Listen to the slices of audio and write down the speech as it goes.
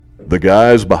The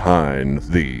guys behind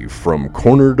the From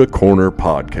Corner to Corner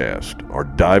podcast are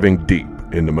diving deep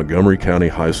into Montgomery County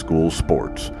High School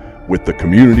sports with the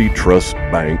Community Trust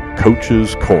Bank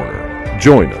Coaches Corner.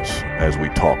 Join us as we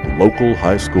talk local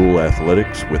high school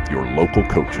athletics with your local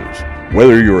coaches.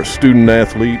 Whether you're a student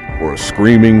athlete or a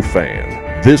screaming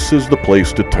fan, this is the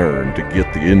place to turn to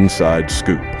get the inside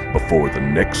scoop before the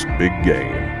next big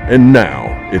game. And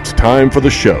now it's time for the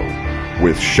show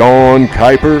with Sean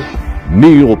Kuiper,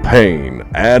 Neil Payne,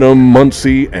 Adam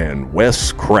Muncie, and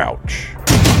Wes Crouch.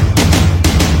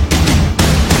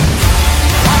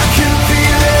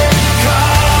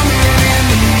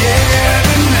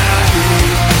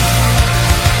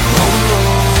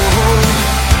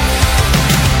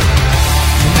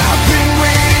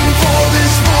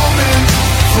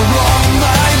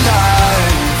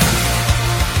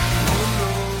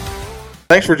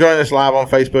 Thanks for joining us live on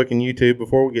Facebook and YouTube.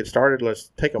 Before we get started,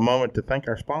 let's take a moment to thank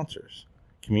our sponsors.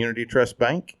 Community Trust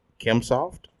Bank,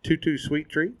 Kimsoft, 22 Sweet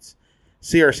Treats,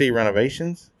 CRC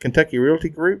Renovations, Kentucky Realty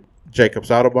Group,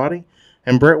 Jacobs Auto Body,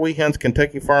 and Brett Weehan's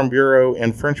Kentucky Farm Bureau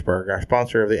in Frenchburg, our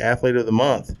sponsor of the Athlete of the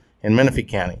Month in Menifee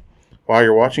County. While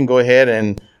you're watching, go ahead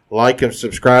and like and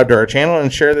subscribe to our channel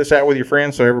and share this out with your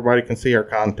friends so everybody can see our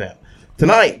content.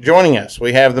 Tonight, joining us,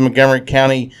 we have the Montgomery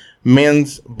County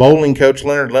men's bowling coach,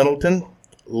 Leonard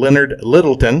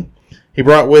Littleton. He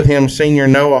brought with him senior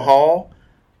Noah Hall,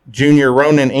 junior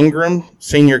Ronin Ingram,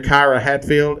 senior Kyra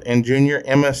Hatfield, and junior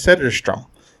Emma Sederstrom.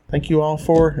 Thank you all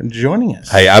for joining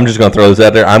us. Hey, I'm just going to throw this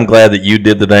out there. I'm glad that you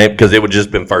did the name because it would just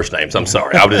been first names. I'm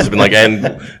sorry. I would just been like,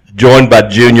 and joined by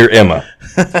junior Emma.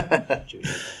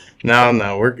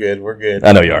 No, we're good. We're good.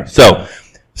 I know you are. So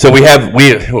we have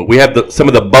some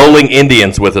of the bowling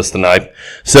Indians with us tonight.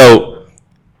 So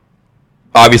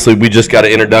obviously, we just got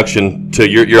an introduction to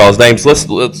your all's names. Let's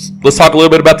talk a little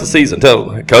bit about the season.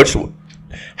 Tell Coach,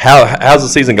 how's the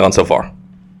season gone so far?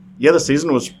 Yeah, the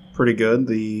season was pretty good.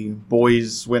 The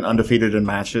boys went undefeated in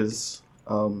matches.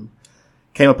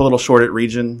 Came up a little short at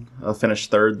region.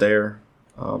 Finished third there,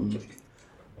 and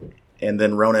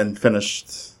then Ronin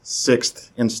finished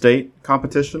sixth in state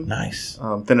competition. Nice.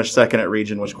 Finished second at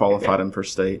region, which qualified him for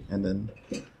state, and then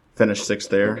finished sixth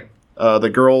there. The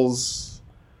girls,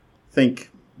 I think,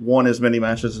 won as many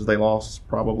matches as they lost,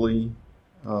 probably.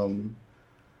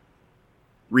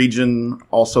 Region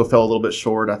also fell a little bit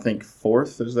short. I think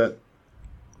fourth. Is that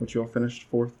what you all finished?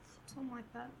 Fourth? Something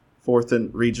like that. Fourth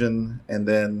in region. And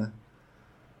then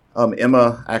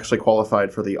Emma actually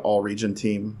qualified for the all-region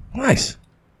team. Nice.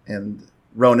 And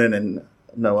Ronin and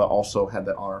Noah also had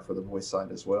that honor for the boys'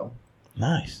 side as well.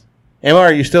 Nice. Emma,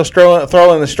 are you still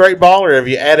throwing the straight ball, or have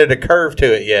you added a curve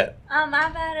to it yet? I've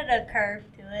added a curve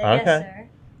to it. Okay. Yes, sir.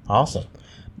 Awesome.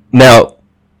 Now,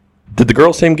 did the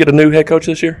girls team get a new head coach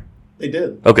this year? They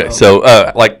did. Okay, so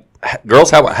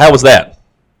girls, how was that?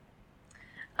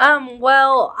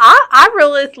 Well, I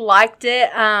really liked it.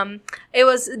 It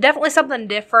was definitely something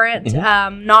different.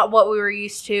 Mm-hmm. Not what we were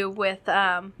used to with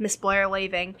Miss Blair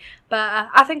leaving, but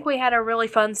I think we had a really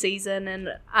fun season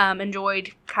and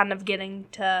enjoyed kind of getting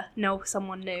to know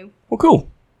someone new. Well, cool.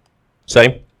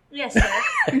 Same. Yes,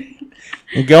 sir.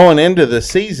 Going into the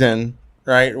season,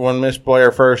 right, when Miss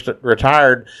Blair first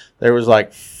retired, there was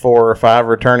like 4 or 5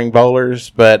 returning bowlers,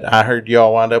 but I heard you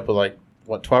all wound up with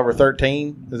 12 or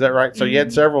 13? Is that right? So you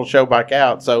had several show back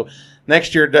out. So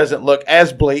next year doesn't look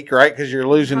as bleak, right, because you're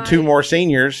losing 2 more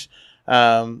seniors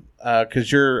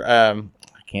because you're I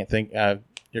can't think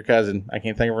your cousin, I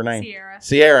can't think of her name.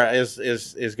 Sierra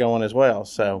is going as well.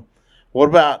 So what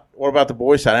about the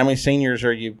boys' side? How many seniors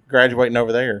are you graduating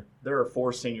over there? There are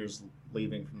 4 seniors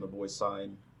leaving from the boys' side.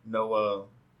 Noah,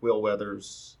 Will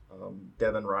Weathers,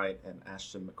 Devin Wright, and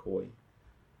Ashton McCoy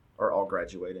are all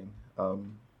graduating.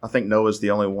 I think Noah's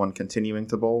the only one continuing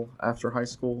to bowl after high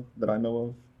school that I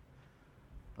know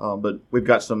of. But we've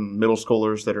got some middle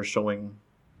schoolers that are showing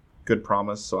good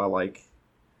promise, so I like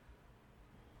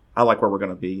where we're going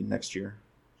to be next year.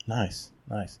 Nice.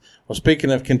 Well,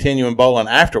 speaking of continuing bowling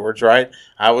afterwards, right?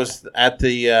 I was at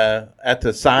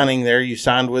the signing there. You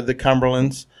signed with the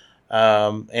Cumberlands,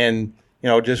 and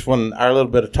just when our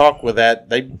little bit of talk with that,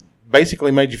 they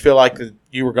basically made you feel like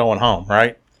you were going home,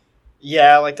 right?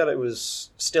 Yeah, I like that it was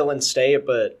still in state,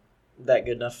 but that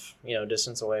good enough,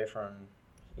 distance away from,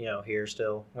 here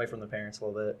still, away from the parents a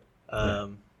little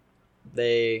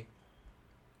bit.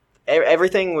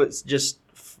 Everything was just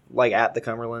like at the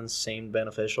Cumberlands seemed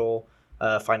beneficial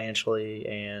financially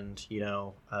and,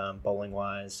 bowling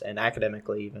wise and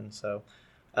academically even. So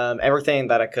everything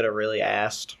that I could have really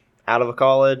asked out of a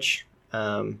college,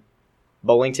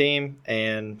 bowling team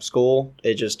and school,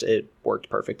 it worked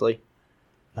perfectly.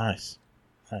 Nice.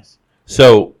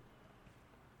 So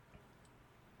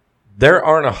there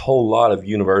aren't a whole lot of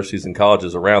universities and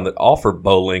colleges around that offer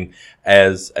bowling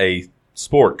as a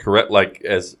sport, correct?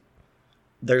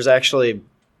 There's actually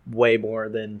way more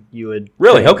than you would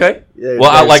Really? think. Okay. There's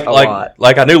Well, I a lot.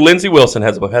 like I knew Lindsey Wilson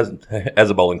has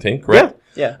a bowling team, correct?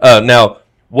 Yeah. Now,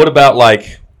 what about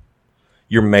like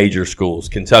your major schools?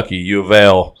 Kentucky, U of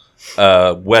L,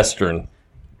 Western.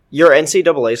 Your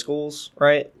NCAA schools,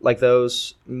 right? Like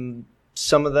those,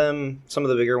 some of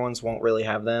the bigger ones won't really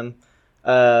have them.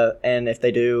 And if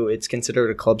they do, it's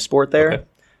considered a club sport there.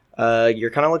 Okay.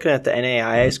 You're kind of looking at the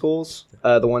NAIA schools,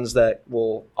 the ones that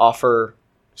will offer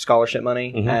scholarship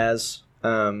money as,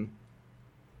 or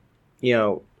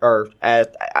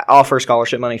offer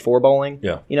scholarship money for bowling.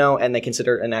 Yeah. And they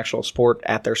consider it an actual sport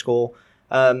at their school.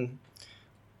 A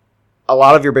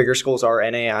lot of your bigger schools are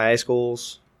NAIA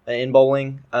schools in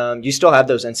bowling. You still have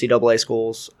those NCAA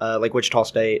schools, like Wichita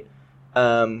State,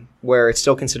 where it's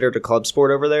still considered a club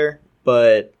sport over there,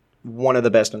 but one of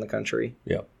the best in the country.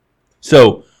 Yeah.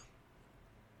 So,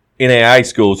 NAIA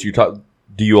schools,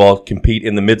 do you all compete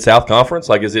in the Mid-South Conference?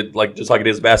 Like, is it like just like it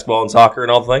is basketball and soccer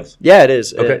and all the things? Yeah, it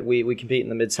is. Okay. We compete in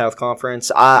the Mid-South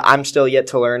Conference. I'm still yet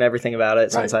to learn everything about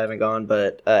it since I haven't gone,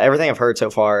 but everything I've heard so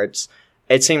far,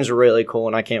 it seems really cool,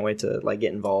 and I can't wait to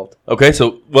get involved. Okay,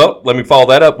 so let me follow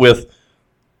that up with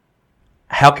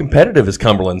how competitive is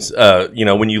Cumberland's?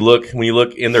 When you look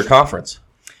in their conference.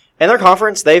 In their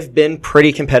conference, they've been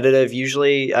pretty competitive.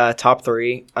 Usually top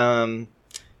 3.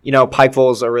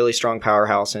 Pikeville is a really strong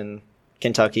powerhouse in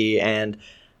Kentucky, and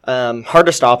hard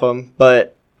to stop them.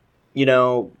 But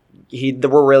we're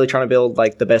really trying to build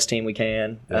like the best team we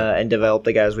can and develop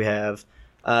the guys we have.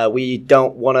 We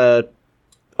don't want to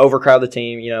overcrowd the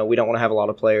team. We don't want to have a lot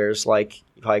of players like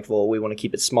Pikeville. We want to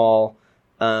keep it small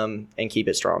and keep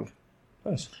it strong.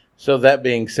 Nice. So that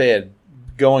being said,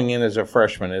 going in as a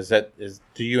freshman,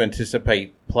 do you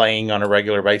anticipate playing on a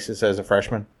regular basis as a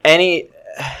freshman?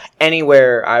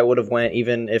 Anywhere I would have went,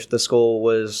 even if the school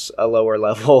was a lower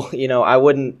level, I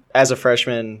wouldn't, as a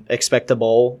freshman, expect to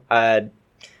bowl. I've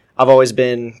always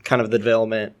been kind of the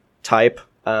development type.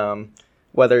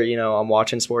 Whether I'm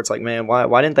watching sports, like, man,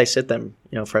 why didn't they sit them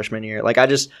freshman year? Like,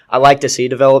 I like to see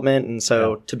development, and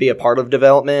so to be a part of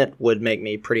development would make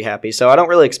me pretty happy. So I don't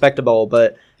really expect a bowl,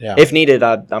 but if needed,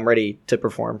 I'm ready to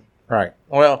perform. Right.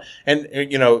 Well, and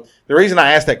the reason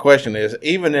I asked that question is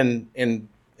even in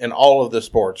all of the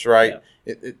sports, right?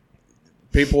 Yeah.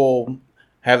 People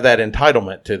have that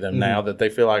entitlement to them now that they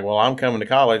feel like, well, I'm coming to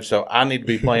college, so I need to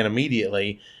be playing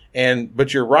immediately.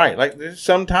 But you're right. Like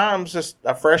sometimes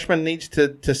a freshman needs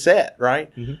to set,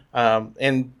 right?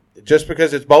 And just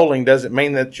because it's bowling doesn't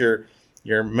mean that your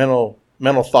mental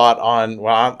thought on,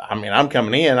 well, I'm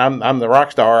coming in. I'm the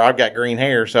rock star. I've got green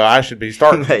hair, so I should be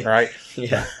starting, right?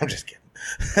 Yeah. I'm just kidding.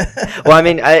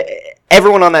 Well,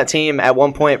 everyone on that team at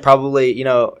one point probably,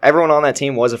 everyone on that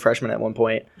team was a freshman at one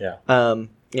point. Yeah.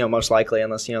 Most likely,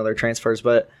 unless they're transfers,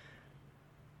 but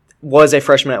was a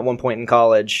freshman at one point in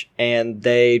college, and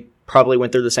they probably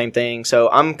went through the same thing. So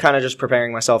I'm kind of just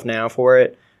preparing myself now for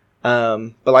it.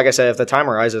 But like I said, if the time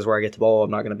arises where I get to bowl,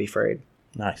 I'm not going to be afraid.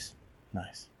 Nice.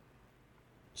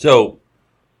 So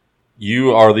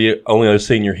you are the only other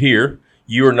senior here.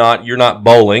 You're not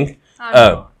bowling.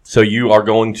 So you are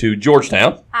going to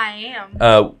Georgetown. I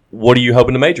am. What are you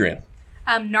hoping to major in?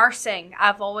 Nursing.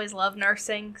 I've always loved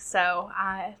nursing, so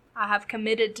I have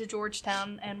committed to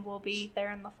Georgetown and will be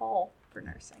there in the fall for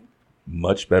nursing.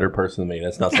 Much better person than me.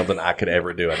 That's not something I could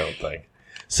ever do, I don't think.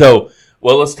 So,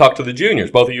 let's talk to the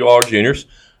juniors. Both of you are juniors.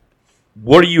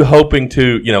 What are you hoping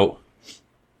to,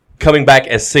 coming back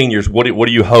as seniors, what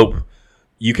do you hope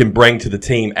you can bring to the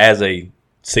team as a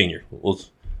senior?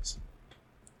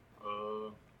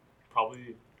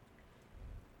 Probably,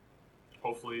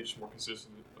 hopefully, just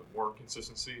more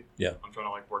consistency. Yeah. I'm trying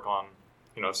to work on,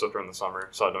 stuff during the summer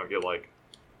so I don't get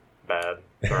bad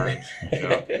during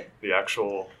the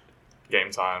actual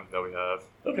game time that we have.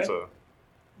 Okay. So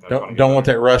Don't want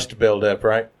that rust to build up,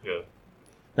 right? Yeah.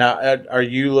 Now, are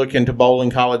you looking to bowl in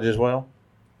college as well?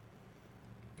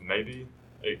 Maybe.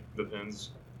 It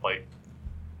depends.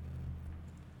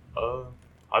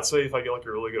 I'd say if I get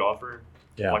a really good offer,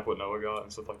 like what Noah got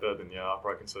and stuff like that, then I'll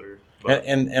probably consider. But,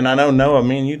 and I know Noah.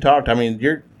 Me and you talked.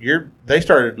 They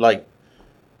started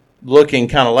looking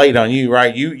kind of late on you,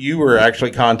 right? You were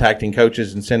actually contacting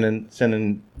coaches and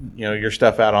sending your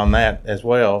stuff out on that as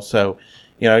well. So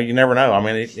you never know.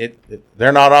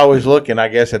 They're not always looking, I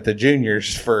guess, at the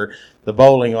juniors for the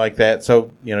bowling like that.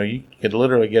 So you could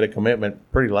literally get a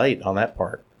commitment pretty late on that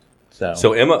part.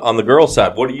 So Emma, on the girls'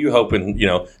 side, what are you hoping,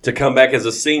 to come back as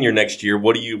a senior next year?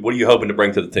 What are you hoping to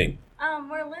bring to the team?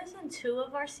 We're losing two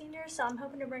of our seniors, so I'm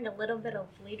hoping to bring a little bit of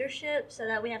leadership so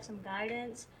that we have some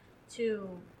guidance to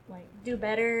do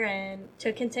better and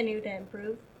to continue to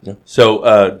improve. Yeah.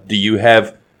 So, do you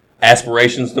have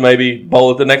aspirations to maybe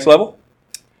bowl at the next level?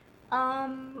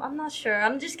 I'm not sure.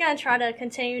 I'm just gonna try to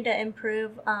continue to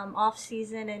improve off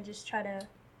season and just try to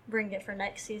bring it for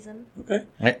next season. Okay.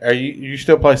 Are you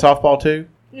still play softball too?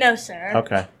 No, sir.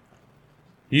 Okay.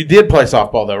 You did play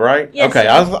softball though, right? Yes, okay.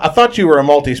 sir. I thought you were a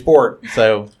multi-sport.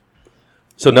 So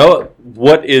Noah,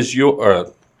 what is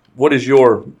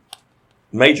your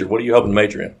major? What are you hoping to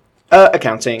major in?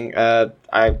 Accounting.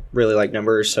 I really like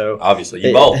numbers, so Obviously,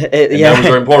 you bowl. And yeah.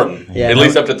 numbers are important. Yeah. At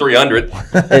least up to 300.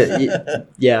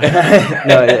 Yeah,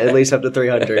 no, at least up to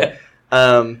 300.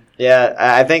 Yeah,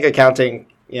 I think accounting,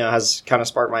 has kind of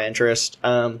sparked my interest.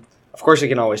 Of course, it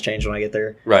can always change when I get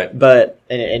there, Right. but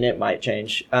and it might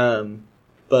change.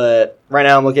 But right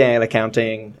now, I'm looking at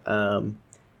accounting,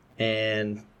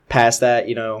 and past that,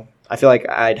 I feel like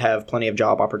I'd have plenty of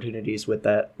job opportunities with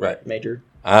that Right. major.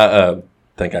 I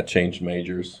think I changed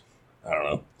majors, I don't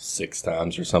know, 6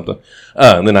 times or something.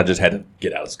 And then I just had to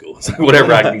get out of school. So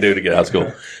whatever I can do to get out of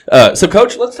school. So,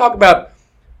 Coach, let's talk about,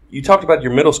 you talked about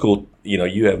your middle school.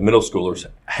 You have middle schoolers.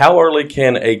 How early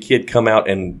can a kid come out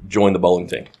and join the bowling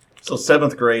team? So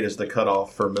 7th grade is the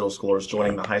cutoff for middle schoolers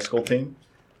joining the high school team.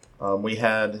 We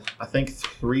had, I think,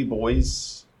 3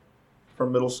 boys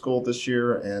from middle school this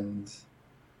year and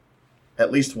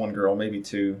at least 1 girl, maybe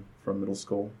 2 from middle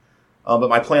school. But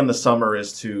my plan this summer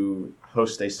is to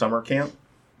host a summer camp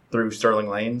through Sterling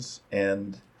Lanes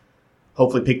and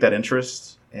hopefully pique that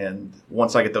interest. And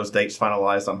once I get those dates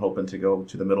finalized, I'm hoping to go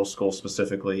to the middle school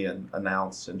specifically and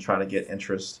announce and try to get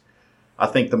interest. I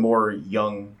think the more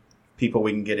young people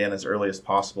we can get in as early as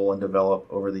possible and develop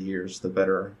over the years, the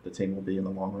better the team will be in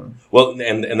the long run. Well,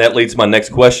 and that leads to my next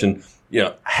question.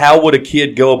 How would a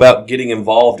kid go about getting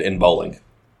involved in bowling?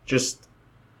 Just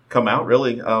come out,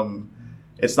 really.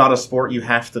 It's not a sport you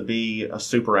have to be a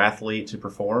super athlete to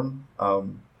perform.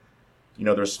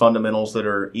 There's fundamentals that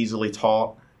are easily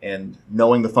taught, and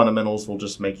knowing the fundamentals will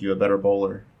just make you a better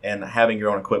bowler. And having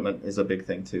your own equipment is a big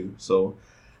thing too. So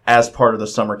as part of the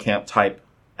summer camp type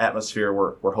atmosphere,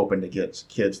 we're hoping to get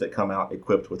kids that come out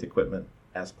equipped with equipment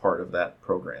as part of that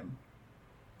program.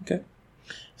 Okay.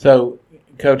 So,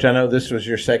 Coach, I know this was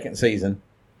your second season.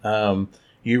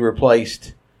 You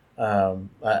replaced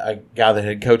a guy that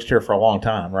had coached here for a long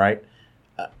time, right?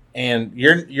 And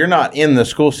you're not in the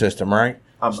school system, right?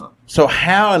 I'm not. So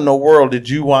how in the world did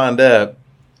you wind up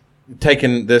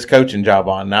taking this coaching job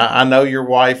on? Now, I know your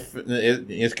wife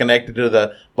is connected to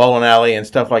the bowling alley and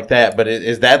stuff like that, but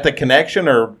is that the connection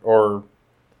or?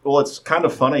 Well, it's kind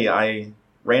of funny. I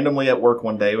randomly at work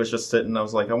one day was just sitting. I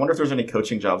was like, I wonder if there's any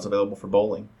coaching jobs available for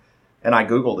bowling. And I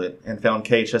Googled it and found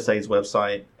KHSA's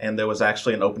website, and there was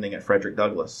actually an opening at Frederick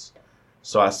Douglass.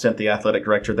 So I sent the athletic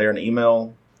director there an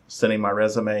email, sent him my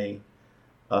resume,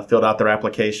 filled out their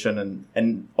application,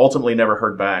 and ultimately never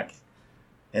heard back.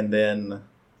 And then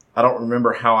I don't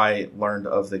remember how I learned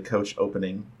of the coach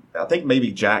opening. I think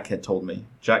maybe Jack had told me.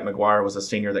 Jack McGuire was a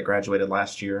senior that graduated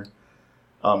last year.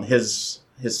 His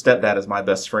stepdad is my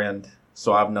best friend,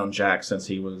 so I've known Jack since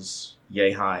he was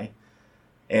yay high.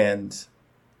 And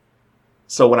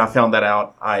so when I found that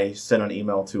out, I sent an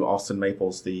email to Austin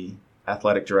Maples, the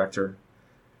athletic director,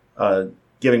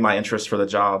 giving my interest for the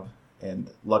job.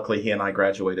 And luckily, he and I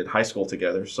graduated high school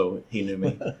together, so he knew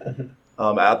me.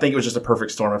 I think it was just a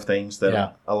perfect storm of things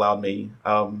that allowed me.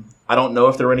 I don't know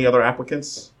if there were any other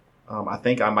applicants. I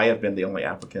think I might have been the only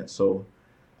applicant, so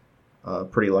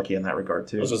pretty lucky in that regard,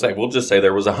 too. I was going to say, we'll just say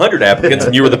there was 100 applicants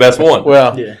and you were the best one.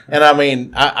 Well, and I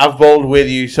mean, I've bowled with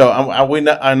you, so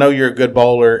I know you're a good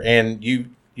bowler, and you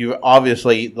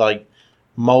obviously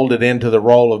molded into the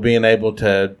role of being able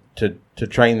to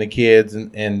train the kids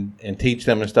and teach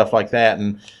them and stuff like that.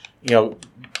 And of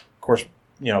course,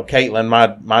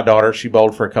 Caitlin, my daughter, she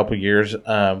bowled for a couple of years,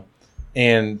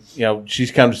 and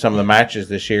she's come to some of the matches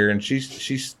this year, and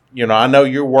she's I know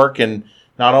you're working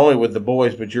not only with the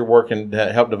boys, but you're working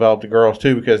to help develop the girls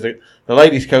too, because the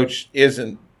ladies coach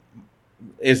isn't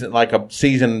like a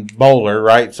seasoned bowler,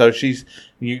 right? So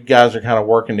you guys are kind of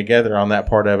working together on that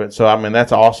part of it. So I mean,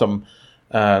 that's awesome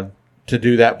to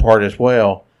do that part as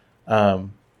well. I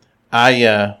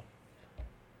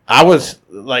was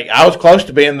close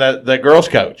to being the girls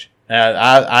coach.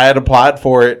 I had applied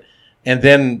for it, and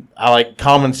then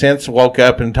common sense woke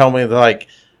up and told me that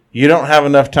you don't have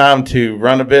enough time to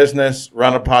run a business,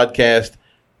 run a podcast,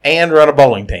 and run a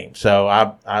bowling team. So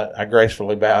I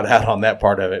gracefully bowed out on that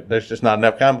part of it. There's just not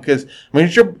enough time because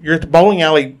you're at the bowling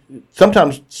alley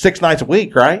sometimes 6 nights a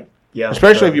week, right? Yeah.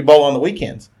 Especially if you bowl on the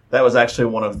weekends. That was actually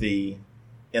one of the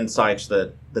insights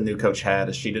that the new coach had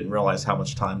is she didn't realize how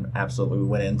much time absolutely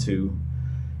went into,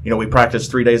 we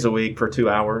practiced 3 days a week for 2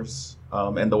 hours.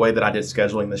 And the way that I did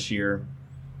scheduling this year,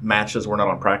 matches were not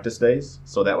on practice days.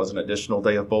 So that was an additional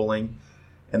day of bowling.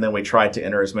 And then we tried to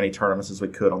enter as many tournaments as we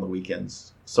could on the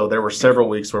weekends. So there were several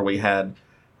weeks where we had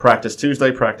practice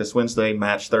Tuesday, practice Wednesday,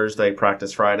 match Thursday,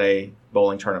 practice Friday,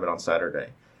 bowling tournament on Saturday.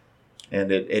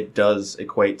 And it does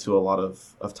equate to a lot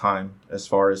of time as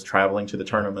far as traveling to the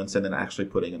tournaments and then actually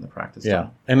putting in the practice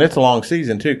time. And it's a long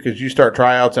season, too, because you start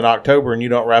tryouts in October and you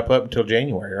don't wrap up until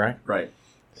January, right? Right.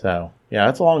 So, yeah,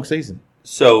 it's a long season.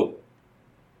 So,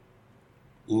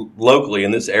 locally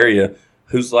in this area,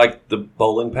 who's like the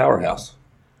bowling powerhouse?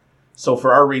 So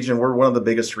for our region, we're one of the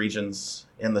biggest regions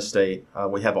in the state.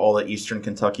 We have all the Eastern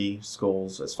Kentucky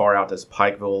schools as far out as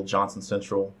Pikeville, Johnson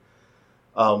Central.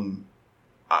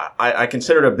 I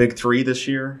considered a Big Three this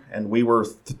year, and we were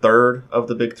third of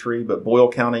the Big Three, but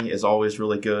Boyle County is always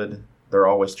really good. They're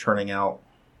always churning out,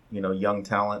 young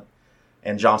talent,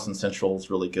 and Johnson Central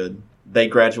is really good. They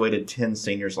graduated 10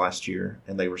 seniors last year,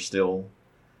 and they were still,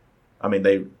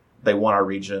 they won our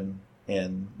region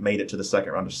and made it to the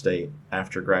second round of state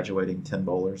after graduating 10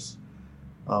 bowlers.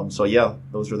 Those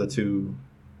are the two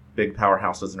big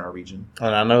powerhouses in our region.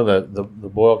 And I know that the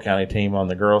Boyle County team on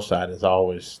the girls' side is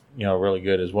always, really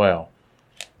good as well.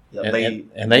 Yeah,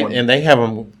 and they have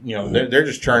them, they're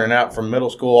just churning out from middle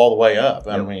school all the way up.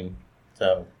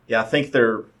 Yep. Yeah, I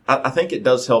think it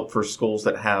does help for schools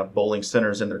that have bowling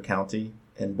centers in their county.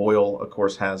 And Boyle, of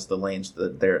course, has the lanes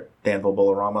there at Danville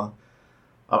Bowlerama.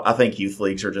 I think youth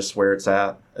leagues are just where it's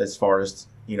at as far as,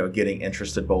 getting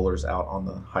interested bowlers out on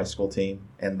the high school team.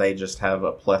 And they just have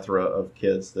a plethora of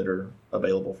kids that are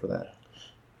available for that.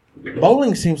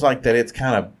 Bowling seems like that it's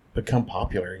kind of become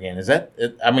popular again. Is that,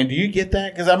 do you get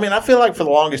that? Because, I feel like for the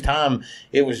longest time,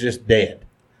 it was just dead.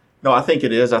 No, I think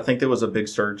it is. I think there was a big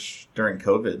surge during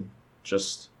COVID.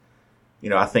 Just,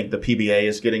 I think the PBA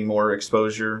is getting more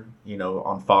exposure,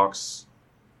 on Fox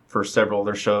for several of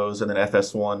their shows and then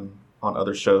FS1 on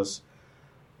other shows.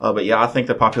 I think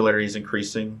the popularity is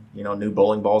increasing. New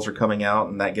bowling balls are coming out,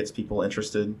 and that gets people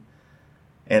interested.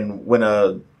 And when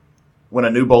a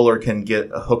new bowler can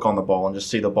get a hook on the ball and just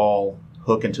see the ball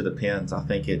hook into the pins, I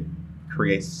think it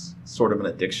creates sort of an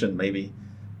addiction maybe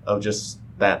of just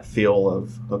that feel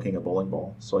of hooking a bowling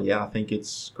ball. So, I think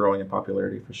it's growing in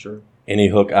popularity for sure. Any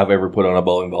hook I've ever put on a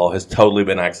bowling ball has totally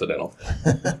been accidental.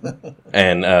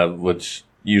 And which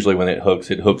usually when it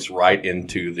hooks right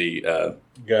into the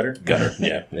gutter.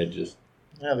 Yeah, it just.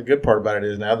 Yeah, the good part about it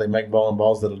is now they make bowling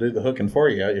balls that'll do the hooking for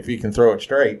you if you can throw it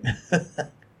straight.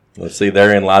 Let's see,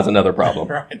 therein lies another problem.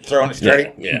 Right, throwing it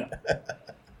straight. Yeah.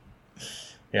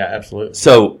 Yeah, absolutely.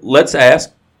 So let's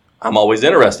ask. I'm always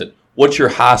interested. What's your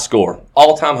high score?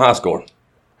 All-time high score?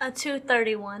 A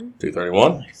 231.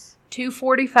 231.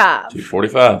 245.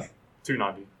 245.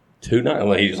 290. 290.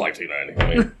 Well, he just like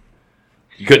 290.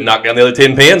 You couldn't knock down the other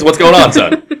 10 pins? What's going on,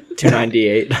 son?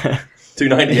 298.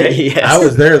 298? Yes. I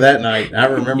was there that night. I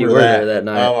remember You were there that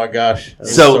night. Oh, my gosh. It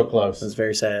was So- so close. It was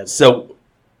very sad. So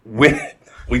when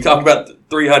we talk about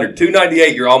 300,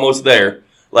 298, you're almost there.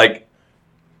 Like,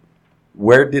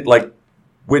 when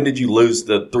did you lose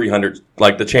the 300,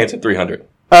 like the chance at 300?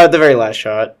 The very last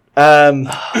shot.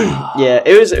 Yeah,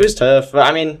 it was tough.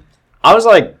 I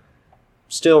was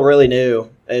still really new.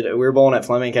 We were bowling at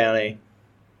Fleming County,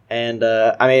 and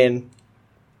I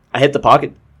hit the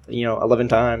pocket, 11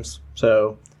 times,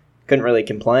 so couldn't really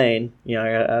complain. I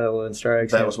got out of 11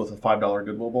 strikes. That was with a $5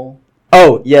 Goodwill Bowl?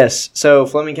 Oh, yes. So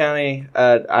Fleming County,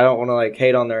 I don't want to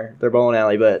hate on their bowling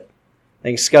alley, but they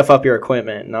can scuff up your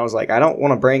equipment. And I was like, I don't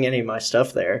want to bring any of my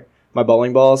stuff there, my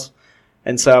bowling balls.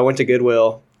 And so I went to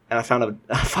Goodwill and I found a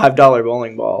 $5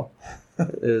 bowling ball.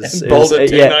 It bowled at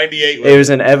 298. It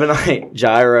was an Ebonite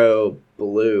Gyro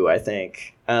Blue, I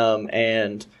think.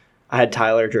 And I had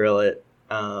Tyler drill it,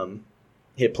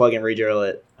 hit plug and re-drill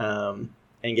it, and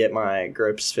get my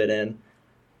grips fit in,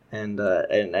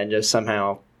 and just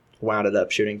somehow wound it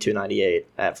up shooting 298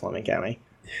 at Fleming County.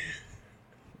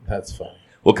 That's funny.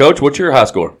 Well, Coach, what's your high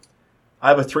score? I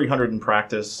have a 300 in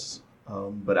practice,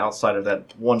 but outside of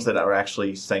that, ones that are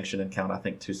actually sanctioned and count, I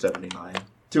think 279.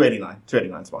 289.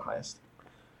 289 is my highest.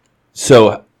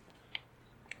 So,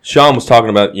 Sean was talking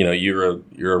about, you're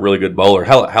a really good bowler.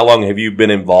 How long have you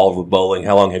been involved with bowling?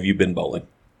 How long have you been bowling?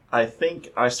 I think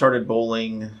I started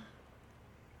bowling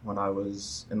when I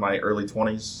was in my early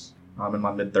 20s. I'm in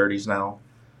my mid-30s now.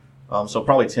 So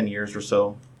probably 10 years or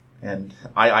so. And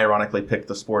I ironically picked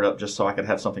the sport up just so I could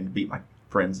have something to beat my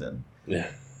friends in. Yeah.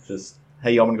 Just,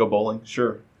 hey, y'all want to go bowling?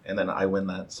 Sure. And then I win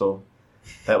that. So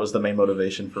that was the main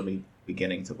motivation for me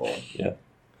beginning to bowl. Yeah.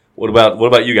 What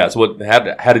about you guys?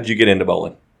 How did you get into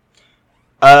bowling?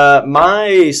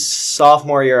 My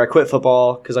sophomore year, I quit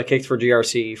football because I kicked for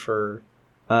GRC for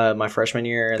my freshman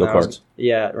year. And Go Cards.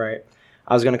 Yeah, right.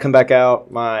 I was going to come back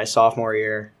out my sophomore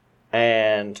year,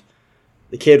 and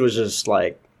the kid was just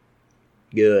like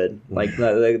good. Like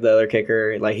the other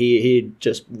kicker, like he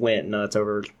just went nuts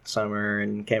over summer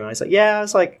and came out. He's like, yeah. I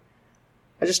was like,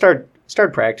 I just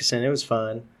started practicing. It was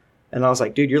fun, and I was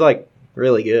like, dude, you're like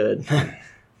really good.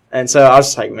 And so I was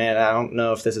just like, man, I don't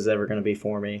know if this is ever going to be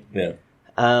for me. Yeah.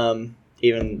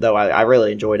 Even though I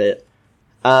really enjoyed it.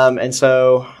 And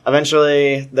so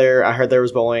eventually I heard there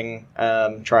was bowling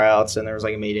tryouts, and there was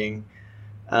like a meeting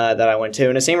that I went to,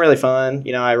 and it seemed really fun.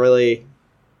 You know, I really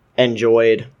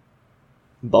enjoyed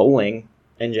bowling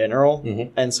in general.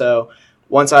 Mm-hmm. And so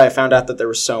once I found out that there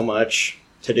was so much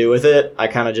to do with it, I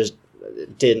kind of just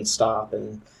didn't stop,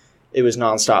 and it was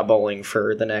nonstop bowling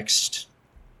for the next,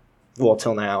 well,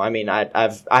 till now. I mean, I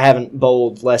haven't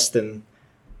bowled less than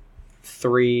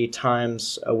 3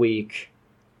 times a week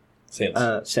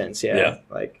since. Yeah.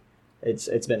 Like it's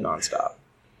been nonstop.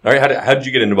 All right, how did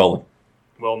you get into bowling?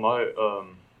 Well,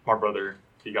 my brother,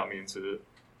 he got me into it.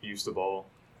 He used to bowl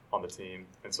on the team,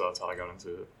 and so that's how I got into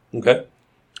it. Okay.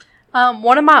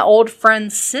 One of my old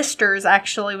friend's sisters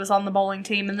actually was on the bowling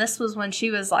team, and this was when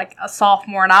she was like a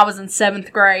sophomore and I was in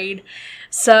 7th grade.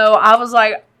 So I was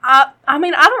like, I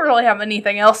mean, I don't really have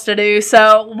anything else to do,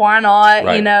 so why not,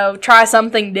 Right. Try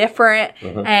something different.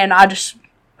 Mm-hmm. And I just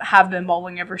have been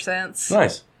bowling ever since.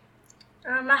 Nice.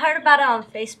 I heard about it on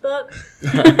Facebook,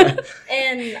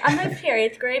 and I moved here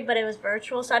 8th grade, but it was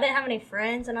virtual, so I didn't have any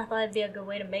friends, and I thought it'd be a good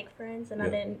way to make friends, and I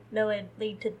didn't know it'd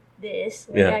lead to this,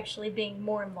 actually being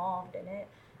more involved in it.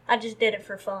 I just did it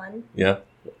for fun. Yeah.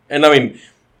 And I mean,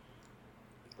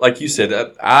 like you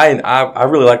said, I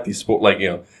really like these sports, like,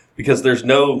 because there's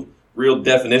no real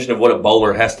definition of what a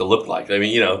bowler has to look like. I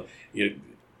mean,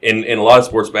 in a lot of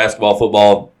sports, basketball,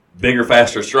 football, bigger,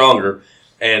 faster, stronger,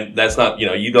 and that's not,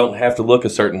 you don't have to look a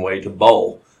certain way to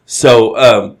bowl.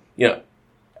 So,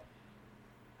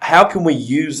 how can we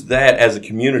use that as a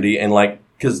community? And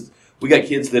because we got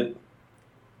kids that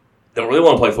don't really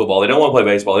want to play football, they don't want to play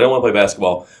baseball, they don't want to play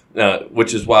basketball,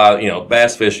 which is why,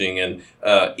 bass fishing and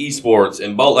esports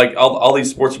and bowl, like all these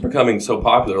sports are becoming so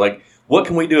popular. Like, what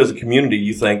can we do as a community,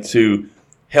 you think, to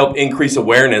help increase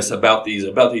awareness about these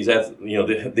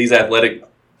athletic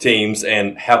teams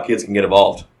and how kids can get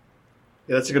involved?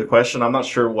 Yeah, that's a good question. I'm not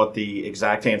sure what the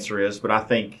exact answer is, but I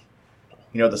think,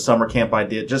 the summer camp I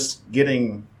did, just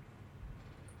getting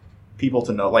people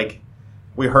to know, like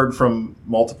we heard from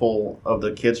multiple of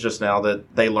the kids just now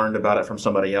that they learned about it from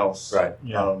somebody else. Right.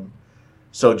 Yeah.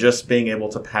 So just being able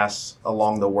to pass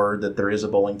along the word that there is a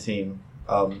bowling team.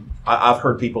 I've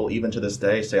heard people even to this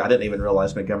day say, I didn't even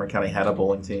realize Montgomery County had a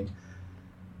bowling team.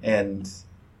 And,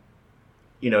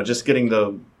 just getting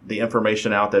the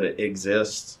information out that it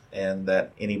exists and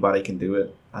that anybody can do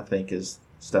it, I think is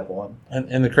step one.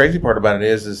 And the crazy part about it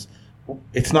is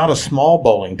it's not a small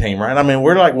bowling team, right? I mean,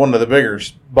 we're like one of the bigger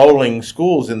bowling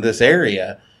schools in this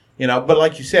area, but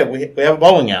like you said, we have a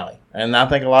bowling alley. And I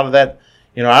think a lot of that,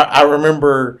 I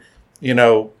remember,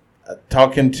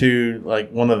 talking to like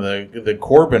one of the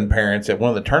Corbin parents at one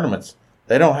of the tournaments.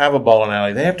 They don't have a bowling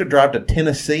alley. They have to drive to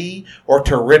Tennessee or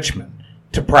to Richmond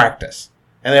to practice.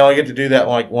 And they only get to do that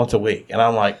like once a week. And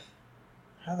I'm like,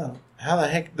 how the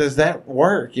heck does that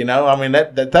work? I mean,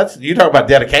 that's you talk about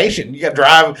dedication. You got to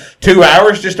drive 2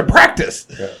 hours just to practice.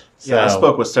 Yeah, I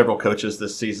spoke with several coaches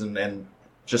this season and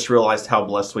just realized how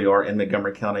blessed we are in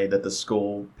Montgomery County that the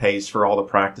school pays for all the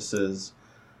practices.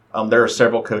 There are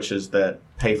several coaches that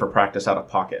pay for practice out of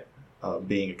pocket,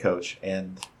 being a coach.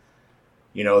 And,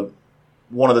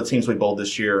 one of the teams we bowled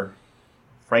this year,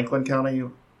 Franklin County,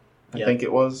 I think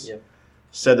it was,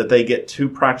 said that they get 2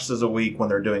 practices a week when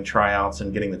they're doing tryouts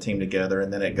and getting the team together,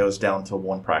 and then it goes down to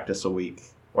 1 practice a week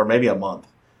or maybe a month.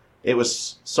 It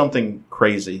was something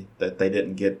crazy that they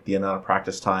didn't get the amount of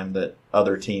practice time that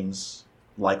other teams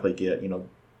likely get,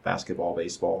 basketball,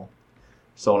 baseball,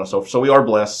 so on and so forth. So we are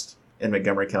blessed in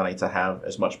Montgomery County to have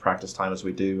as much practice time as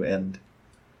we do and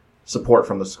support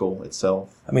from the school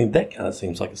itself. I mean, that kind of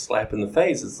seems like a slap in the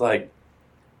face. It's like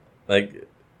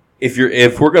if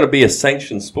we're going to be a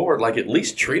sanctioned sport, like at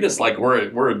least treat us like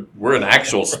we're an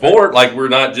actual sport, like we're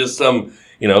not just some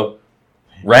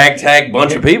ragtag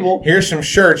bunch of people. Here's some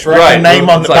shirts. Write your name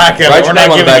on the back of it. Write your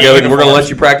name on the back of it, and we're going to let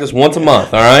you practice once a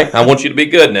month. All right, I want you to be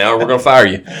good now, or we're going to fire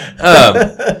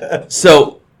you.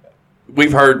 So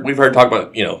we've heard talk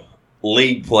about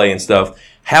league play and stuff.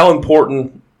 How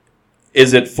important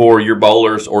is it for your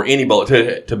bowlers or any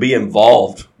bowler to be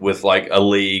involved with like a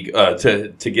league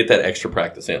to get that extra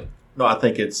practice in? No, I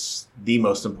think it's the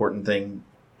most important thing.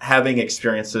 Having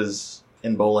experiences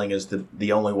in bowling is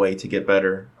the only way to get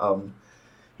better.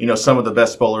 Some of the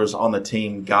best bowlers on the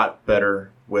team got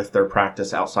better with their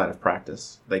practice outside of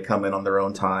practice. They come in on their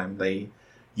own time. They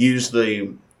use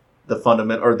the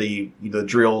fundament or the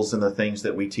drills and the things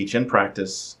that we teach in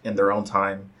practice in their own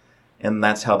time, and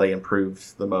that's how they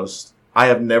improve the most. I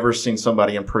have never seen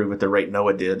somebody improve at the rate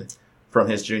Noah did from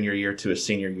his junior year to his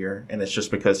senior year, and it's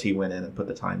just because he went in and put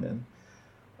the time in.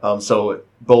 So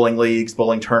bowling leagues,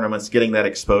 bowling tournaments, getting that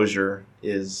exposure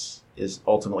is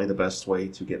ultimately the best way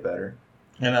to get better.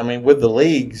 And I mean, with the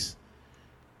leagues,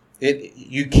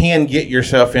 you can get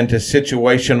yourself into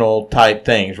situational type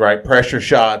things, right? Pressure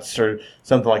shots or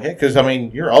something like that. Because I mean,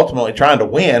 you're ultimately trying to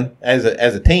win as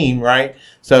a team, right?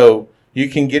 So you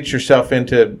can get yourself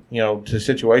into to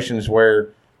situations where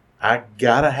I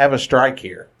gotta have a strike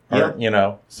here,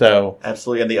 So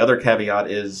absolutely. And the other caveat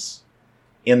is,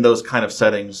 in those kind of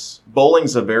settings,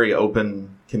 bowling's a very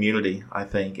open community, I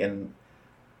think,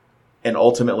 and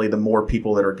ultimately, the more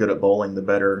people that are good at bowling, the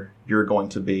better you're going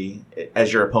to be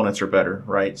as your opponents are better,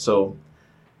 right? So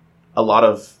a lot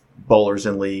of bowlers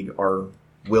in league are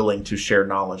willing to share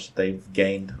knowledge that they've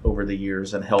gained over the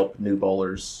years and help new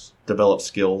bowlers develop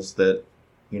skills that,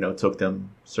 took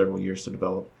them several years to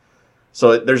develop.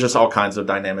 So there's just all kinds of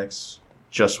dynamics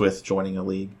just with joining a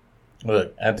league.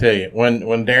 Look, I tell you, when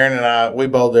Darren and we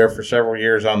bowled there for several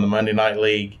years on the Monday Night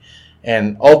League.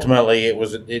 And ultimately,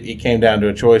 it came down to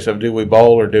a choice of do we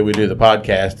bowl or do we do the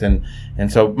podcast, and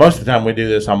so most of the time we do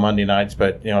this on Monday nights,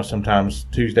 but sometimes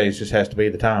Tuesdays just has to be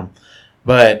the time.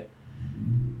 But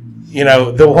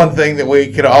the one thing that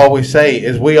we could always say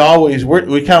is we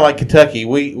kind of like Kentucky.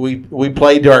 We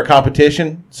played to our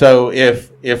competition. So if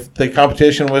the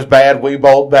competition was bad, we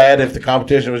bowled bad. If the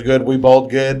competition was good, we bowled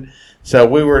good. So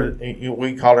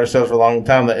we called ourselves for a long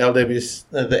time the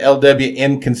LW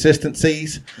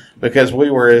inconsistencies, because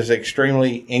we were as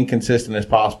extremely inconsistent as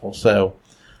possible. So,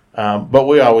 but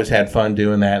we always had fun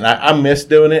doing that, and I miss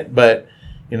doing it. But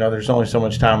there's only so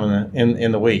much time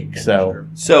in the week.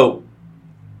 So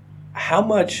how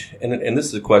much? And this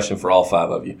is a question for all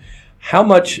five of you. How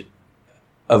much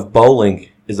of bowling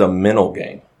is a mental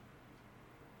game?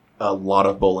 A lot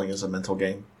of bowling is a mental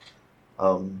game.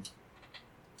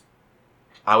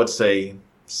 I would say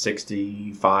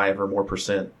 65 or more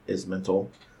 % is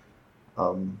mental.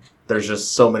 There's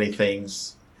just so many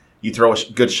things. You throw a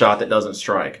good shot that doesn't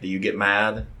strike. Do you get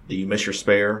mad? Do you miss your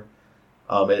spare?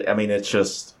 It's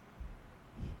just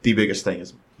the biggest thing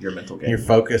is your mental game. You're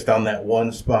focused on that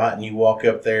one spot, and you walk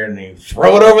up there and you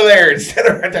throw it over there instead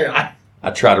of right there. I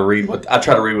try to read what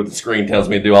the screen tells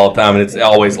me to do all the time, and it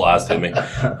always lies to me.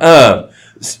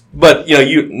 But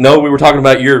we were talking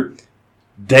about your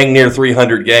dang near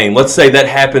 300 game. Let's say that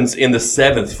happens in the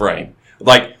 7th frame,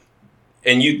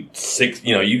 and you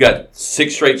got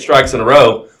 6 straight strikes in a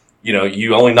row.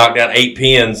 You only knocked down 8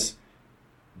 pins.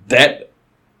 That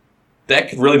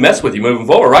could really mess with you moving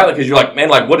forward, right? Because you're like, man,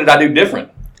 what did I do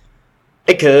different?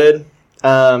 It could.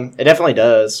 It definitely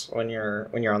does when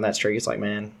you're on that streak. It's like,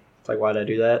 man, why did I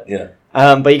do that? Yeah.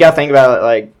 But you got to think about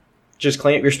it, just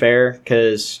clean up your spare,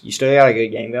 because you still got a good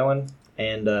game going.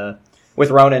 And with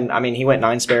Ronin, he went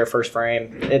 9 spare first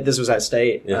frame. This was at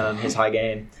state, his high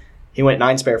game. He went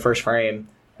 9 spare first frame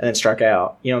and then struck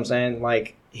out. You know what I'm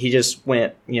saying? He just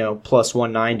went, plus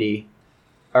 190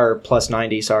 or plus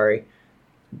 90, sorry,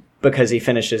 because he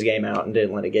finished his game out and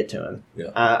didn't let it get to him.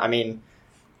 Yeah.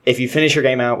 If you finish your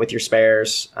game out with your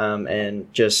spares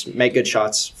and just make good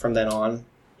shots from then on,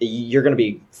 you're going to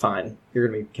be fine. You're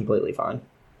going to be completely fine.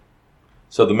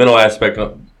 So the mental aspect,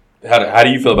 how do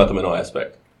you feel about the mental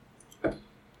aspect?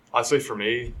 I'd say for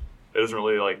me, it doesn't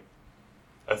really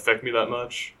affect me that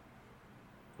much.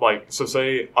 I'd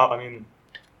say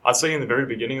in the very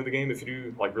beginning of the game, if you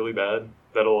do really bad,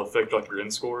 that'll affect your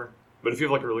end score. But if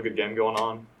you have a really good game going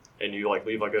on and you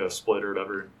leave a split or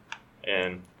whatever,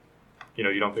 and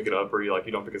you don't pick it up, or you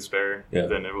don't pick a spare,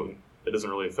 then it doesn't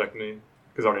really affect me,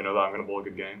 because I already know that I'm going to bowl a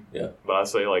good game. Yeah. But I'd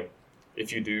say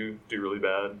if you do really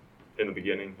bad in the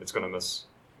beginning, it's going to miss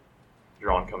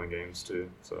your oncoming games too.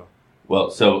 So.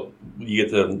 Well, so you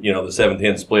get the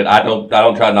 7-10 split. I don't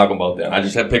try to knock them both down. I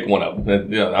just have to pick one up. I'm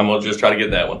gonna just try to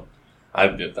get that one.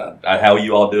 How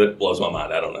you all do it blows my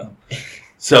mind. I don't know.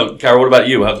 So, Kyra, what about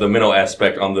you? Have the mental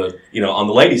aspect on the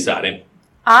ladies' side?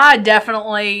 I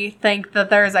definitely think that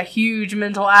there's a huge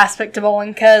mental aspect to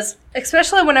bowling, because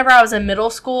especially whenever I was in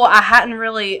middle school, I hadn't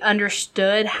really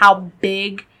understood how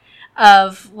big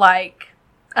of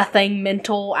a thing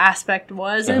mental aspect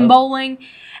was in bowling.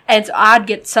 And so I'd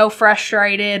get so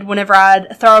frustrated whenever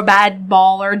I'd throw a bad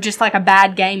ball or just like a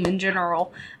bad game in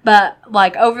general. But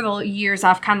like over the years,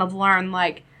 I've kind of learned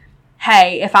like,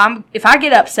 hey, if I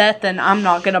get upset, then I'm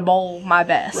not going to bowl my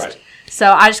best. Right.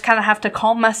 So I just kind of have to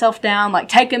calm myself down, like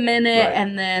take a minute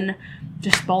and then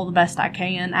just bowl the best I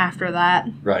can after that.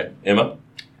 Right. Emma?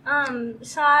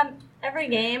 Every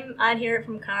game I'd hear it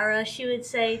from Kyra. She would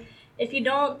say, if you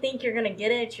don't think you're going to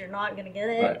get it, you're not going to get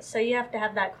it. Right. So you have to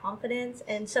have that confidence.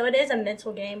 And so it is a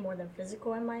mental game more than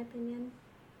physical, in my opinion.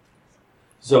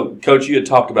 So, Coach, you had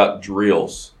talked about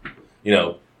drills. You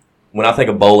know, when I think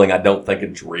of bowling, I don't think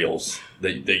of drills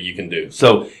that you can do.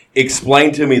 So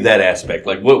explain to me that aspect.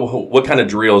 Like, what kind of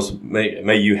drills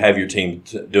may you have your team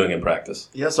doing in practice?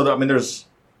 Yeah, so, I mean, there's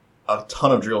a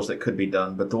ton of drills that could be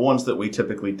done. But the ones that we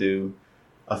typically do,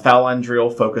 a foul line drill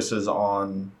focuses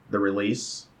on the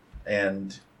release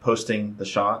and posting the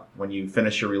shot. When you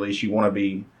finish your release, you want to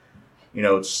be,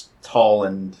 it's tall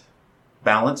and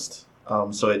balanced.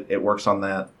 So it works on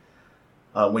that.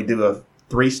 We do a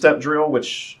 3-step drill,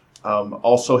 which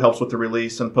also helps with the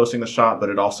release and posting the shot, but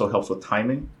it also helps with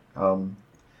timing.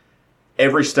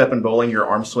 Every step in bowling, your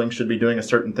arm swing should be doing a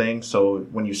certain thing. So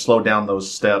when you slow down those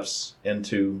steps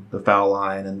into the foul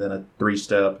line and then a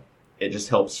 3-step, it just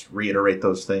helps reiterate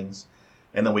those things.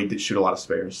 And then we shoot a lot of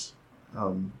spares.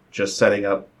 Just setting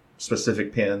up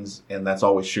specific pins, and that's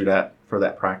all we shoot at for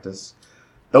that practice.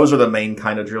 Those are the main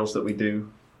kind of drills that we do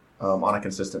on a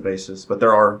consistent basis, but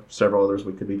there are several others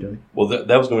we could be doing. Well, that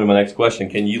was going to be my next question.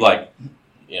 Can you,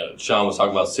 Sean was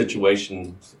talking about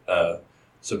situations,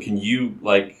 so can you,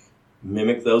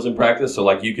 mimic those in practice? So,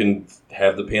 you can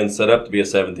have the pin set up to be a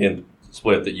 7-10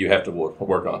 split that you have to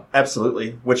work on?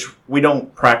 Absolutely, which we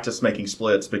don't practice making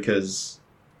splits because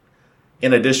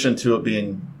in addition to it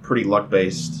being pretty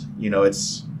luck-based,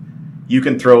 you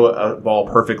can throw a ball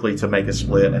perfectly to make a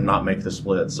split and not make the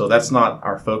split. So that's not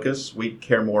our focus. We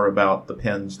care more about the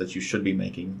pins that you should be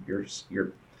making your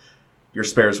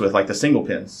spares with, like the single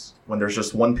pins. When there's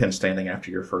just one pin standing after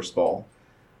your first ball,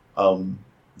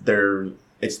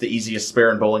 it's the easiest spare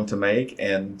in bowling to make,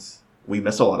 and we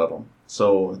miss a lot of them.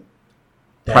 So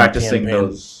practicing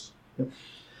those. Yep.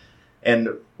 And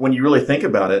when you really think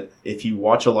about it, if you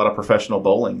watch a lot of professional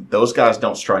bowling, those guys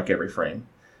don't strike every frame.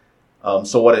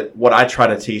 So what I try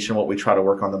to teach and what we try to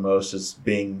work on the most is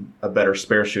being a better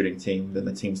spare shooting team than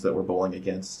the teams that we're bowling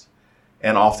against.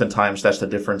 And oftentimes that's the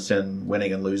difference in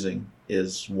winning and losing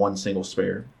is one single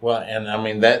spare. Well, and I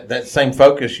mean, that same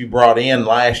focus you brought in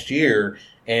last year,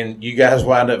 and you guys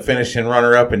wound up finishing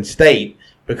runner-up in state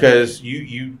because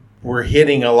you were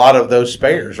hitting a lot of those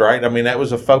spares, right? I mean, that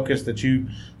was a focus that you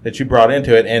brought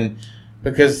into it. And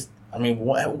because, I mean,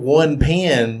 one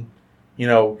pin,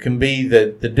 can be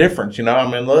the difference, I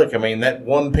mean, look, that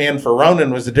one pin for Ronin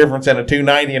was the difference in a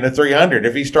 290 and a 300.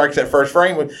 If he strikes that first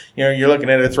frame, you're looking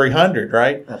at a 300,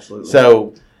 right? Absolutely.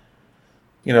 So,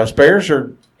 spares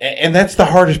are, and that's the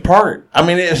hardest part. I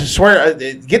mean, I swear,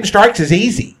 getting strikes is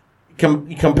easy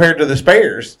compared to the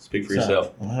spares. Speak for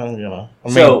yourself.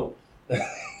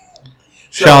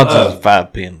 Sean's was a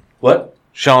 5-pin. What?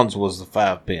 Sean's was the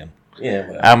 5-pin. Yeah.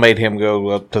 Well. I made him go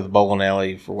up to the bowling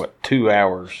alley for 2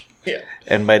 hours. Yeah.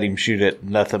 And made him shoot at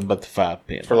nothing but the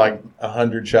 5-pin. For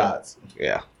 100 shots.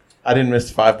 Yeah. I didn't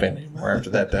miss the 5-pin anymore after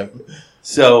that, though.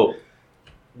 So,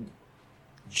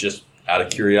 just out of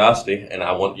curiosity, and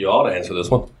I want you all to answer this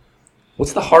one.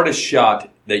 What's the hardest shot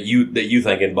that you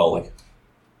think in bowling?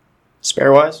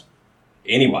 Spare-wise?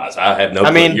 Any-wise. I have no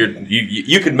clue.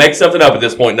 You could make something up at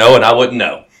this point, and I wouldn't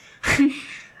know.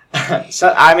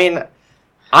 So,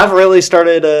 I've really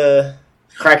started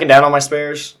cracking down on my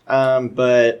spares,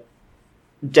 but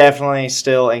definitely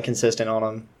still inconsistent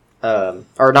on them,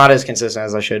 or not as consistent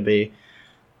as I should be.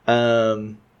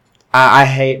 I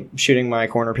hate shooting my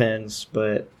corner pins,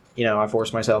 but I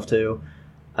force myself to.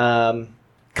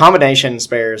 Combination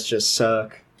spares just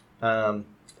suck, and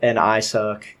I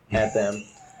suck at them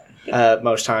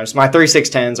most times. My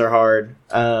 3-6-10s are hard,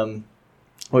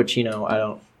 which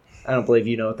I don't believe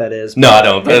you know what that is. No, I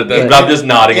don't. I'm just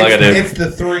nodding like I do. It's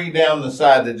the 3 down the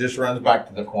side that just runs back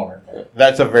to the corner.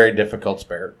 That's a very difficult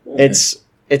spare. It's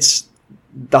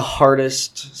the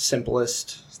hardest,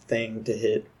 simplest thing to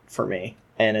hit for me,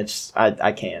 and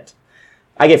I can't.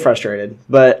 I get frustrated,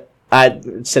 but I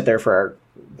sit there for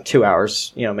 2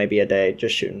 hours, maybe a day,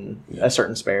 just shooting a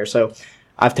certain spare. So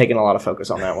I've taken a lot of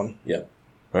focus on that one. Yeah.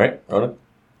 All right, Ronin?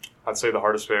 I'd say the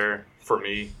hardest spare for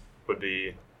me would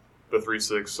be the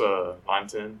 3-6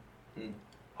 9-10.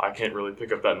 I can't really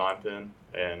pick up that 9-10,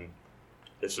 and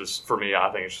it's just, for me,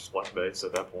 I think it's just luck based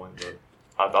at that point. But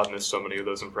I've missed so many of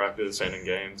those in practice and in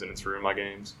games, and it's ruined my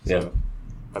games. So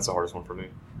that's the hardest one for me.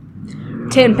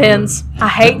 10 pins. I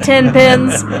hate 10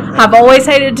 pins. I've always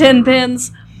hated 10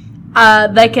 pins.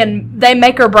 They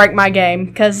make or break my game,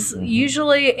 because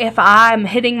usually if I'm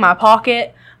hitting my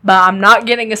pocket but I'm not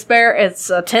getting a spare, it's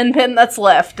a 10 pin that's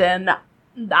left, and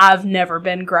I've never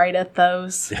been great at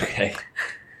those. Okay.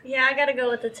 Yeah, I gotta go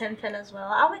with the 10 pin as well.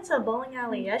 I went to a bowling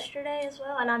alley yesterday as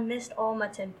well, and I missed all my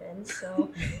 10 pins.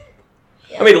 So,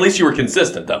 I mean, at least you were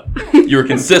consistent, though. You were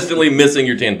consistently missing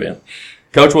your 10 pin.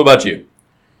 Coach, what about you?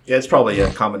 Yeah, it's probably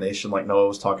a combination like Noah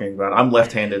was talking about. I'm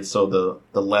left-handed, so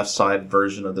the left side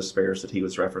version of the spares that he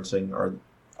was referencing are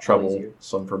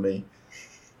troublesome for me.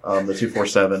 The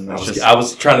 247. I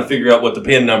was trying to figure out what the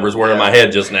pin numbers were in my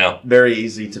head just now. Very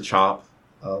easy to chop.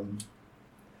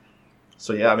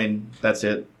 So yeah, I mean that's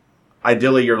it.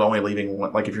 Ideally, you're only leaving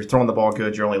one. Like if you're throwing the ball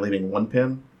good, you're only leaving one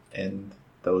pin, and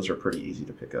those are pretty easy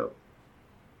to pick up.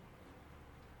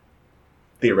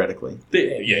 Theoretically.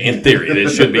 Yeah, in theory, it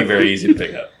should be very easy to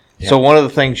pick up. Yeah. So one of the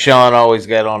things Sean always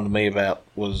got on to me about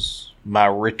was my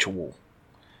ritual.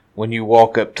 When you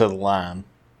walk up to the line,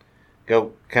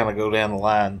 go down the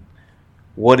line.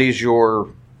 What is your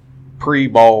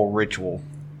pre-ball ritual?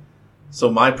 So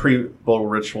my pre-ball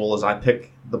ritual is I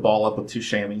pick the ball up with 2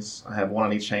 chamois. I have one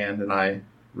on each hand, and I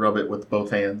rub it with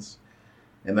both hands.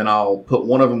 And then I'll put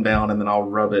one of them down, and then I'll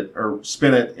rub it or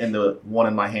spin it into one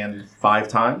in my hand 5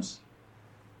 times.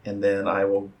 And then I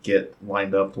will get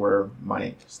lined up where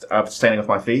I'm standing with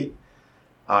my feet.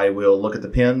 I will look at the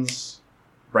pins,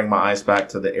 bring my eyes back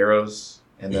to the arrows,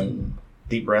 and then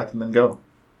deep breath, and then go.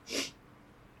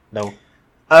 No.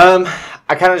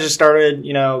 I kind of just started,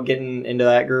 getting into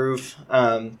that groove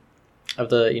of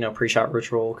the, pre-shot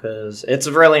ritual, because it's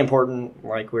really important,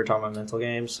 like we were talking about mental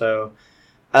games. So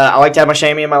I like to have my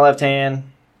chamois in my left hand,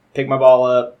 pick my ball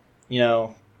up,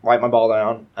 wipe my ball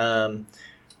down.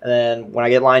 And then when I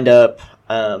get lined up,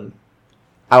 I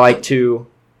like to,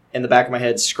 in the back of my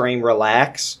head, scream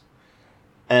relax.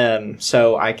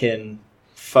 So I can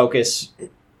focus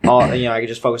I can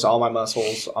just focus all my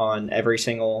muscles on every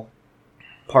single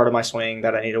part of my swing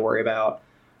that I need to worry about.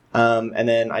 And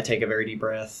then I take a very deep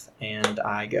breath and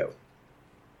I go.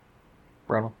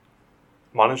 Ronald?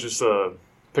 Mine is just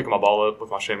picking my ball up with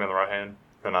my chamois in the right hand,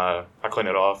 and I clean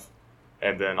it off,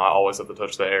 and then I always have to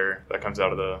touch the air that comes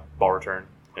out of the ball return,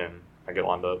 and I get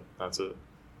lined up. That's it.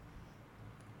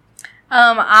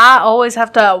 I always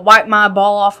have to wipe my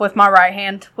ball off with my right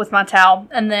hand with my towel,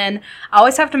 and then I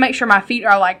always have to make sure my feet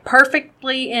are like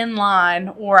perfectly in line,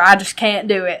 or I just can't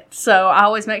do it. So I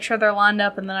always make sure they're lined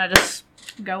up, and then I just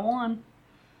go on.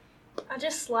 I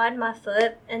just slide my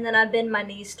foot, and then I bend my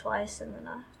knees twice, and then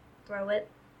I throw it.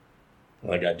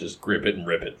 Like I just grip it and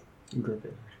rip it. Grip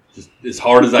it. Just as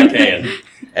hard as I can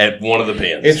at one of the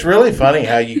pins. It's really funny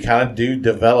how you kind of do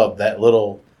develop that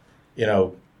little,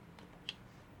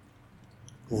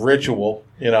 ritual.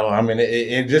 I mean,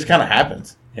 it just kind of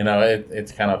happens.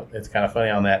 It's kind of funny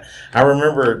on that. I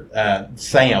remember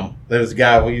Sam. There was a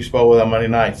guy we used to bowl with on Monday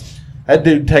nights. That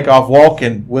dude take off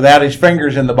walking without his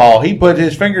fingers in the ball. He put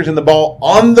his fingers in the ball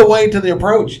on the way to the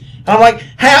approach. And I'm like,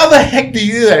 how the heck do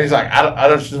you do that? He's like, I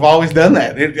just have always done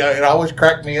that. It always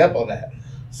cracked me up on that.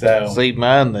 So see,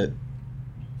 mine that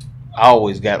I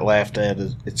always got laughed at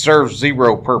is it serves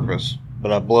zero purpose,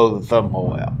 but I blow the thumb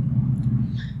hole out.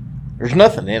 There's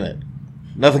nothing in it.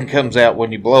 Nothing comes out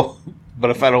when you blow. But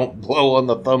if I don't blow on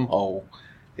the thumb hole,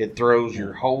 it throws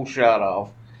your whole shot off.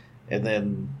 And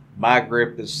then my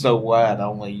grip is so wide, I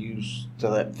only use to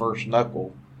that first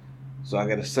knuckle. So I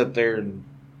got to sit there and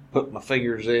put my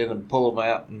fingers in and pull them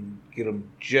out and get them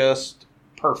just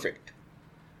perfect.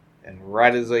 And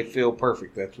right as they feel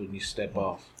perfect, that's when you step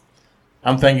off.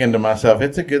 I'm thinking to myself,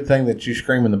 it's a good thing that you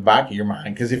scream in the back of your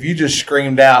mind, because if you just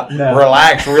screamed out,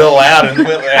 relax real loud, and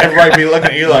everybody be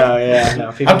looking at you like,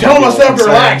 I'm telling myself to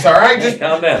relax, all right? Just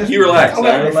calm down. You relax.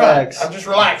 Relax. I'm just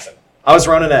relaxing. I was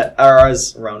Ronin. I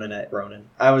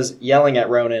was yelling at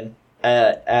Ronin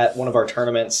at one of our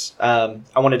tournaments. I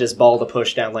wanted his ball to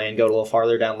push down lane, go a little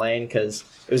farther down lane, because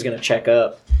it was going to check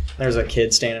up. There's a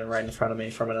kid standing right in front of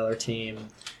me from another team,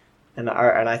 and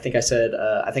I think I said,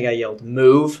 I yelled,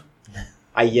 move.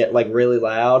 I yelled like really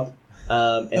loud,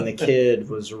 and the kid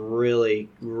was really,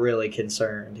 really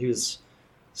concerned. He was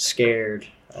scared,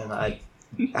 and I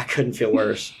couldn't feel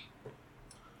worse.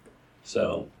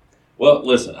 So, well,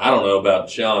 listen, I don't know about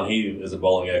Sean. He is a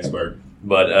bowling expert,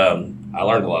 but I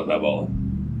learned a lot about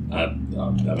bowling. I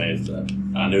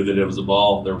knew that it was a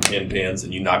ball. There were 10 pins,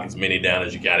 and you knock as many down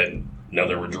as you got. I didn't know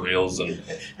there were drills and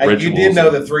rituals. You did know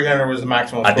that 300 was the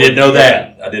maximum. I did know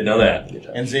that.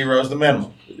 And 0 is the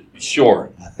minimum.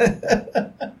 Sure.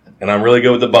 and I'm really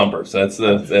good with the bumpers. That's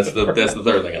the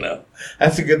third thing I know.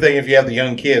 That's a good thing if you have the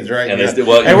young kids, right? And yeah. they still,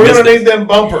 well, we're going to need them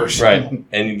bumpers. Right.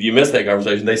 And you miss that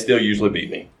conversation, they still usually beat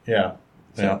me. Yeah.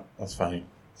 Yeah, that's funny.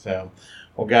 So,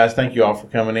 well, guys, thank you all for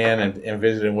coming in and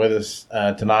visiting with us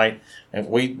tonight. And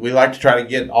we like to try to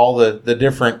get all the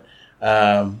different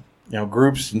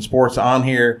groups and sports on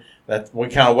here. That we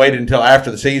kind of waited until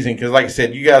after the season because, like I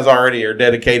said, you guys already are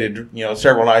dedicated,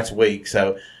 several nights a week.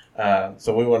 So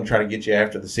we want to try to get you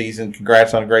after the season.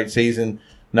 Congrats on a great season,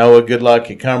 Noah. Good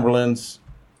luck at Cumberland's.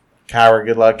 Kyra,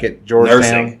 good luck at Georgetown.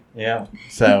 Nursing. Yeah.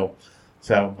 So,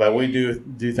 but we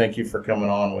do thank you for coming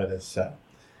on with us. So,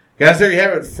 guys, there you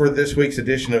have it for this week's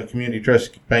edition of Community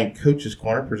Trust Bank Coaches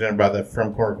Corner, presented by the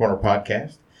From Corner to Corner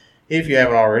podcast. If you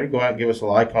haven't already, go out and give us a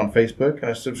like on Facebook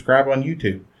and a subscribe on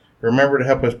YouTube. Remember to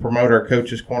help us promote our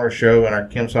Coaches Corner show and our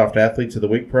KimSoft Athletes of the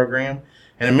Week program.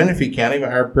 And in Menifee County,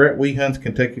 our Brett Weehunt's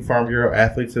Kentucky Farm Bureau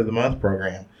Athletes of the Month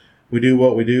program. We do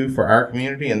what we do for our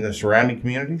community and the surrounding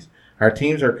communities. Our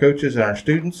teams, our coaches, and our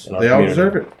students, they all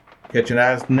deserve it. Catch you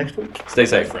guys next week. Stay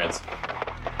safe, friends.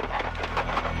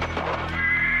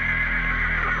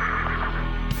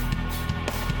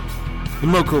 The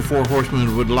MOCO Four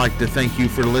Horsemen would like to thank you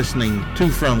for listening to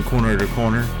From Corner to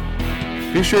Corner.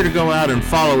 Be sure to go out and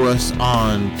follow us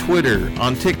on Twitter,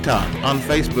 on TikTok, on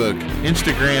Facebook,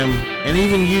 Instagram, and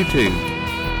even YouTube.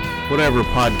 Whatever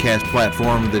podcast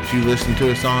platform that you listen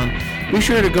to us on, be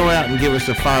sure to go out and give us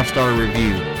a 5-star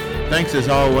review. Thanks as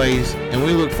always, and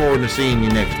we look forward to seeing you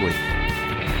next week.